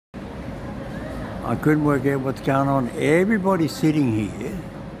I couldn't work out what's going on. Everybody's sitting here,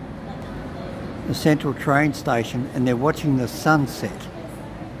 the central train station, and they're watching the sunset.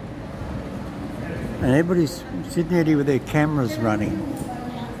 And everybody's sitting out here with their cameras running.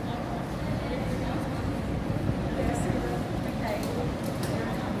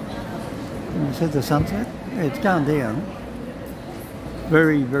 You see the sunset? Yeah, it's going down.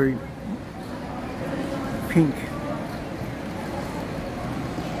 Very, very pink.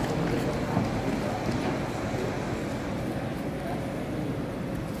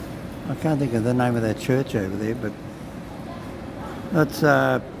 I can't think of the name of that church over there, but that's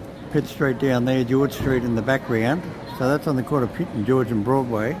Pitt Street down there, George Street in the background. So that's on the corner of Pitt and George and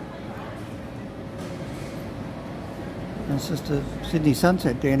Broadway. And it's just a Sydney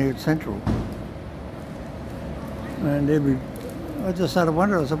sunset down here at Central. And I just started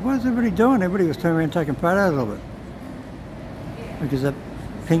wondering, I said, what is everybody doing? Everybody was turning around taking photos of it. Because that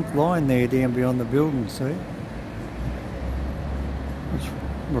pink line there down beyond the building, see? It's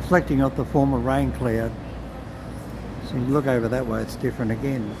reflecting off the former rain cloud. So you look over that way, it's different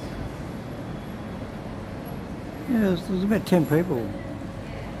again. Yeah, there's about 10 people.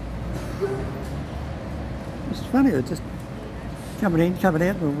 It's funny, it's just coming in, coming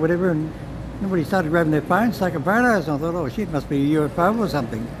out, or whatever, and everybody started grabbing their phones, taking photos, and I thought, oh shit, must be a UFO or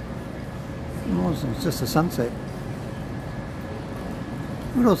something. It wasn't, it's just a sunset.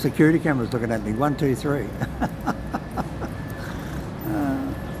 What all security cameras looking at me? 1, 2, 3.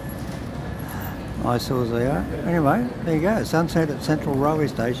 Eyesores they are. Anyway, there you go, sunset at Central Railway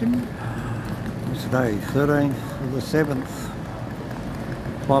Station. What's today? 13th of the 7th.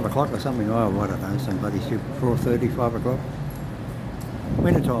 5 o'clock or something. Oh, I don't know, some bloody shit. 4:30, 5 o'clock.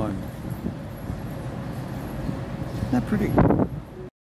 Winter time. Isn't that pretty?